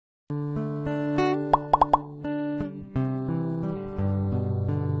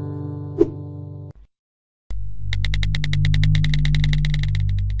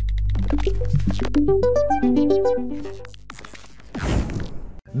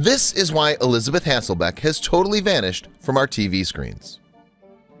This is why Elisabeth Hasselbeck has totally vanished from our TV screens.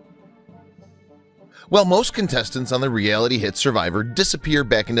 While most contestants on the reality hit Survivor disappear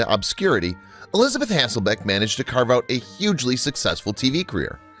back into obscurity, Elisabeth Hasselbeck managed to carve out a hugely successful TV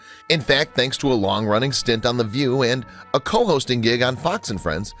career. In fact, thanks to a long-running stint on The View and a co-hosting gig on Fox and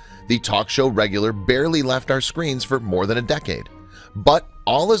Friends, the talk show regular barely left our screens for more than a decade. But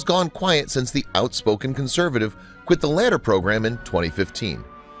all has gone quiet since the outspoken conservative quit the latter program in 2015.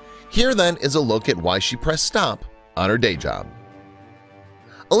 Here then is a look at why she pressed stop on her day job.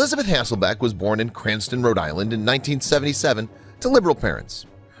 Elisabeth Hasselbeck was born in Cranston, Rhode Island in 1977 to liberal parents.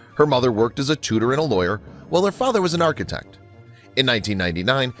 Her mother worked as a tutor and a lawyer, while her father was an architect. In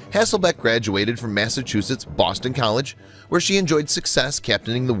 1999, Hasselbeck graduated from Massachusetts Boston College, where she enjoyed success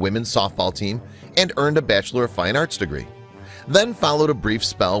captaining the women's softball team and earned a Bachelor of Fine Arts degree. Then followed a brief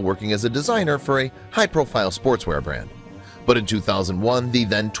spell working as a designer for a high-profile sportswear brand. But in 2001, the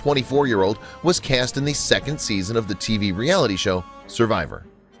then 24-year-old was cast in the second season of the TV reality show Survivor.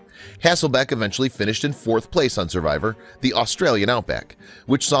 Hasselbeck eventually finished in 4th place on Survivor, the Australian Outback,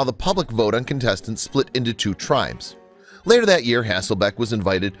 which saw the public vote on contestants split into 2 tribes. Later that year, Hasselbeck was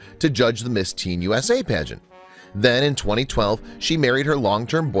invited to judge the Miss Teen USA pageant. Then in 2012, she married her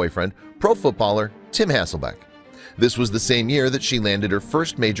long-term boyfriend, pro footballer Tim Hasselbeck. This was the same year that she landed her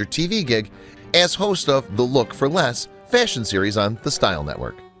first major TV gig as host of The Look for Less fashion series on the Style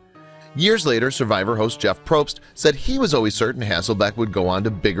Network. Years later, Survivor host Jeff Probst said he was always certain Hasselbeck would go on to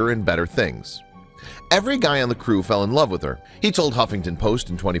bigger and better things. Every guy on the crew fell in love with her, he told Huffington Post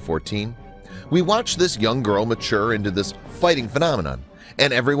in 2014. We watched this young girl mature into this fighting phenomenon,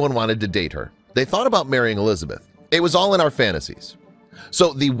 and everyone wanted to date her. They thought about marrying Elisabeth. It was all in our fantasies.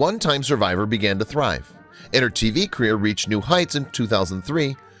 So the one-time Survivor began to thrive, and her TV career reached new heights in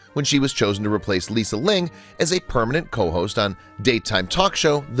 2003 when she was chosen to replace Lisa Ling as a permanent co-host on daytime talk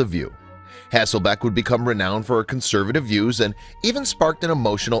show The View. Hasselbeck would become renowned for her conservative views and even sparked an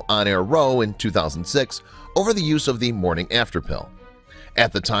emotional on-air row in 2006 over the use of the morning after pill.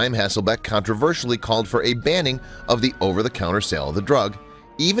 At the time, Hasselbeck controversially called for a banning of the over-the-counter sale of the drug,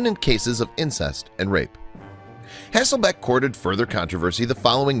 even in cases of incest and rape. Hasselbeck courted further controversy the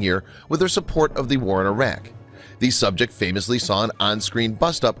following year with her support of the war in Iraq. The subject famously saw an on-screen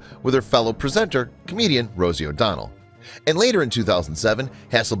bust-up with her fellow presenter, comedian Rosie O'Donnell. And later in 2007,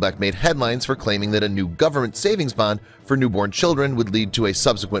 Hasselbeck made headlines for claiming that a new government savings bond for newborn children would lead to a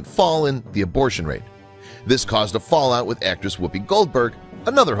subsequent fall in the abortion rate. This caused a fallout with actress Whoopi Goldberg,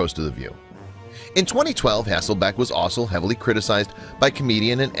 another host of The View. In 2012, Hasselbeck was also heavily criticized by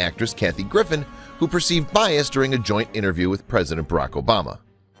comedian and actress Kathy Griffin, who perceived bias during a joint interview with President Barack Obama.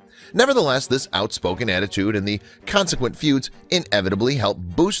 Nevertheless, this outspoken attitude and the consequent feuds inevitably helped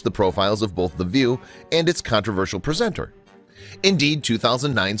boost the profiles of both The View and its controversial presenter. Indeed,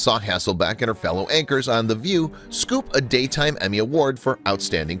 2009 saw Hasselbeck and her fellow anchors on The View scoop a Daytime Emmy Award for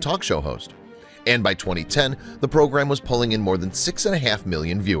Outstanding Talk Show Host. And by 2010, the program was pulling in more than 6.5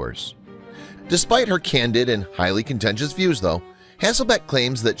 million viewers. Despite her candid and highly contentious views, though, Hasselbeck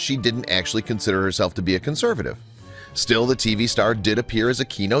claims that she didn't actually consider herself to be a conservative. Still, the TV star did appear as a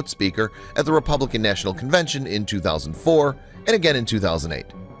keynote speaker at the Republican National Convention in 2004 and again in 2008.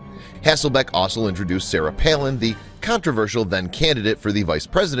 Hasselbeck also introduced Sarah Palin, the controversial then candidate for the vice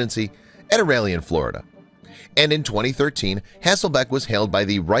presidency, at a rally in Florida. And in 2013, Hasselbeck was hailed by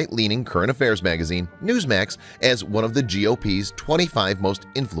the right-leaning current affairs magazine Newsmax as one of the GOP's 25 most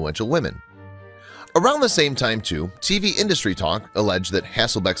influential women. Around the same time, too, TV industry talk alleged that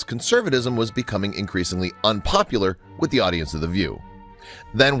Hasselbeck's conservatism was becoming increasingly unpopular with the audience of The View.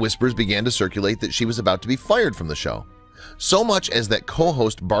 Then whispers began to circulate that she was about to be fired from the show, so much as that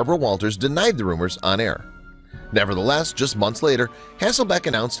co-host Barbara Walters denied the rumors on air. Nevertheless, just months later, Hasselbeck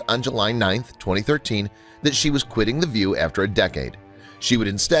announced on July 9, 2013 that she was quitting The View after a decade. She would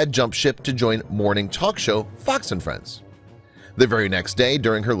instead jump ship to join morning talk show Fox and Friends. The very next day,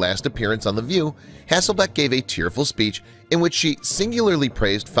 during her last appearance on The View, Hasselbeck gave a tearful speech in which she singularly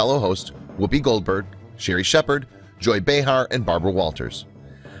praised fellow hosts Whoopi Goldberg, Sherri Shepherd, Joy Behar, and Barbara Walters.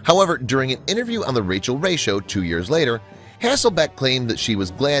 However, during an interview on The Rachel Ray Show 2 years later, Hasselbeck claimed that she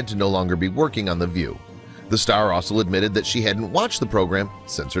was glad to no longer be working on The View. The star also admitted that she hadn't watched the program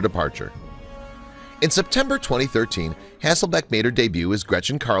since her departure. In September 2013, Hasselbeck made her debut as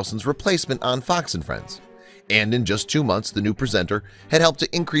Gretchen Carlson's replacement on Fox and Friends. And in just 2 months, the new presenter had helped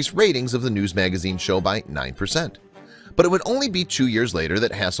to increase ratings of the news magazine show by 9%. But it would only be 2 years later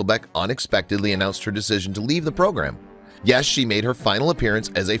that Hasselbeck unexpectedly announced her decision to leave the program. Yes, she made her final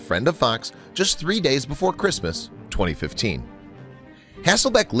appearance as a friend of Fox just 3 days before Christmas 2015.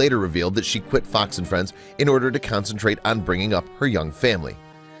 Hasselbeck later revealed that she quit Fox and Friends in order to concentrate on bringing up her young family.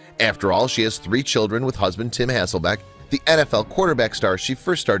 After all, she has 3 children with husband Tim Hasselbeck, the NFL quarterback star she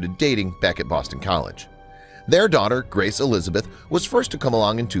first started dating back at Boston College. Their daughter, Grace Elisabeth, was first to come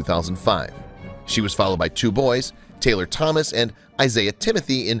along in 2005. She was followed by 2 boys, Taylor Thomas and Isaiah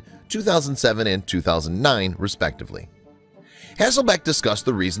Timothy, in 2007 and 2009, respectively. Hasselbeck discussed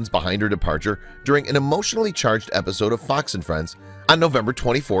the reasons behind her departure during an emotionally charged episode of Fox & Friends on November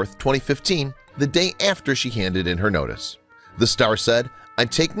 24, 2015, the day after she handed in her notice. The star said, "I'm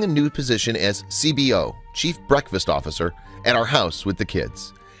taking a new position as CBO, Chief Breakfast Officer, at our house with the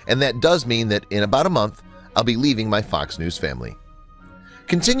kids, and that does mean that in about a month, I'll be leaving my Fox News family."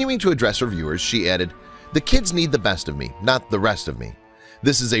 Continuing to address her viewers, she added, "The kids need the best of me, not the rest of me.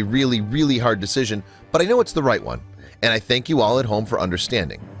 This is a really hard decision, but I know it's the right one, and I thank you all at home for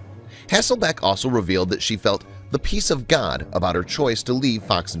understanding." Hasselbeck also revealed that she felt the peace of God about her choice to leave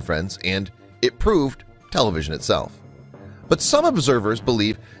Fox & Friends, and it proved television itself. But some observers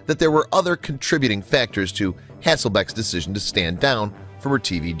believe that there were other contributing factors to Hasselbeck's decision to stand down from her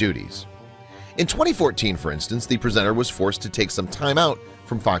TV duties. In 2014, for instance, the presenter was forced to take some time out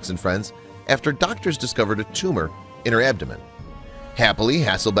from Fox & Friends after doctors discovered a tumor in her abdomen. Happily,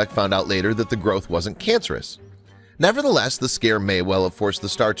 Hasselbeck found out later that the growth wasn't cancerous. Nevertheless, the scare may well have forced the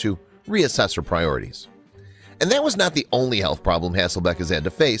star to reassess her priorities. And that was not the only health problem Hasselbeck has had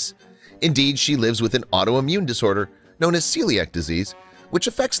to face. Indeed, she lives with an autoimmune disorder known as celiac disease, which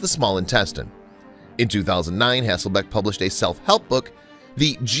affects the small intestine. In 2009, Hasselbeck published a self-help book,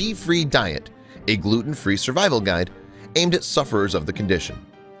 The G-Free Diet, a gluten-free survival guide aimed at sufferers of the condition.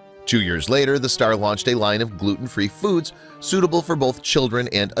 2 years later, the star launched a line of gluten-free foods suitable for both children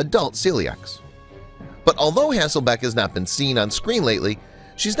and adult celiacs. But although Hasselbeck has not been seen on screen lately,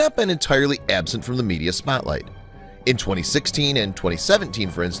 she's not been entirely absent from the media spotlight. In 2016 and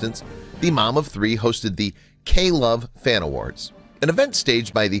 2017, for instance, the mom of 3 hosted the K-Love Fan Awards, an event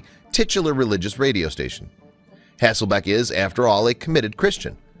staged by the titular religious radio station. Hasselbeck is, after all, a committed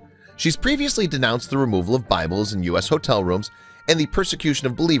Christian. She's previously denounced the removal of Bibles in U.S. hotel rooms and the persecution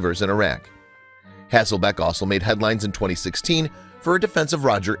of believers in Iraq. Hasselbeck also made headlines in 2016 for her defense of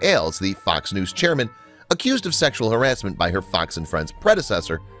Roger Ailes, the Fox News chairman, accused of sexual harassment by her Fox & Friends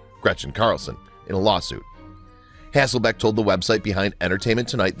predecessor, Gretchen Carlson, in a lawsuit. Hasselbeck told the website behind Entertainment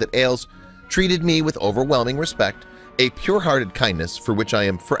Tonight that Ailes treated me with overwhelming respect, a pure-hearted kindness for which I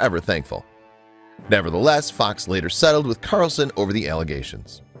am forever thankful. Nevertheless, Fox later settled with Carlson over the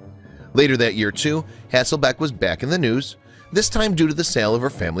allegations. Later that year, too, Hasselbeck was back in the news, this time due to the sale of her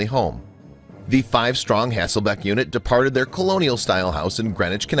family home. The 5-strong Hasselbeck unit departed their colonial-style house in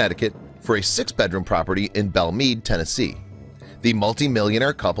Greenwich, Connecticut, for a 6-bedroom property in Belmead, Tennessee. The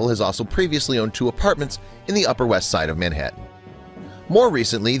multi-millionaire couple has also previously owned 2 apartments in the Upper West Side of Manhattan. More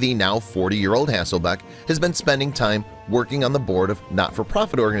recently, the now 40-year-old Hasselbeck has been spending time working on the board of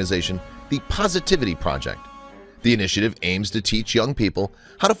not-for-profit organization the Positivity Project. The initiative aims to teach young people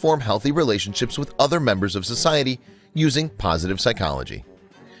how to form healthy relationships with other members of society using positive psychology.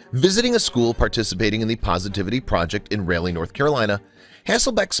 Visiting a school participating in the Positivity Project in Raleigh, North Carolina,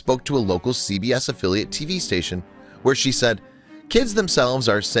 Hasselbeck spoke to a local CBS affiliate TV station where she said, "Kids themselves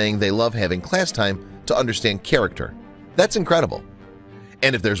are saying they love having class time to understand character. That's incredible.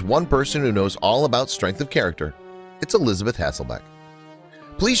 And if there's one person who knows all about strength of character, it's Elisabeth Hasselbeck."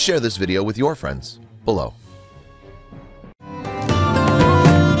 Please share this video with your friends below.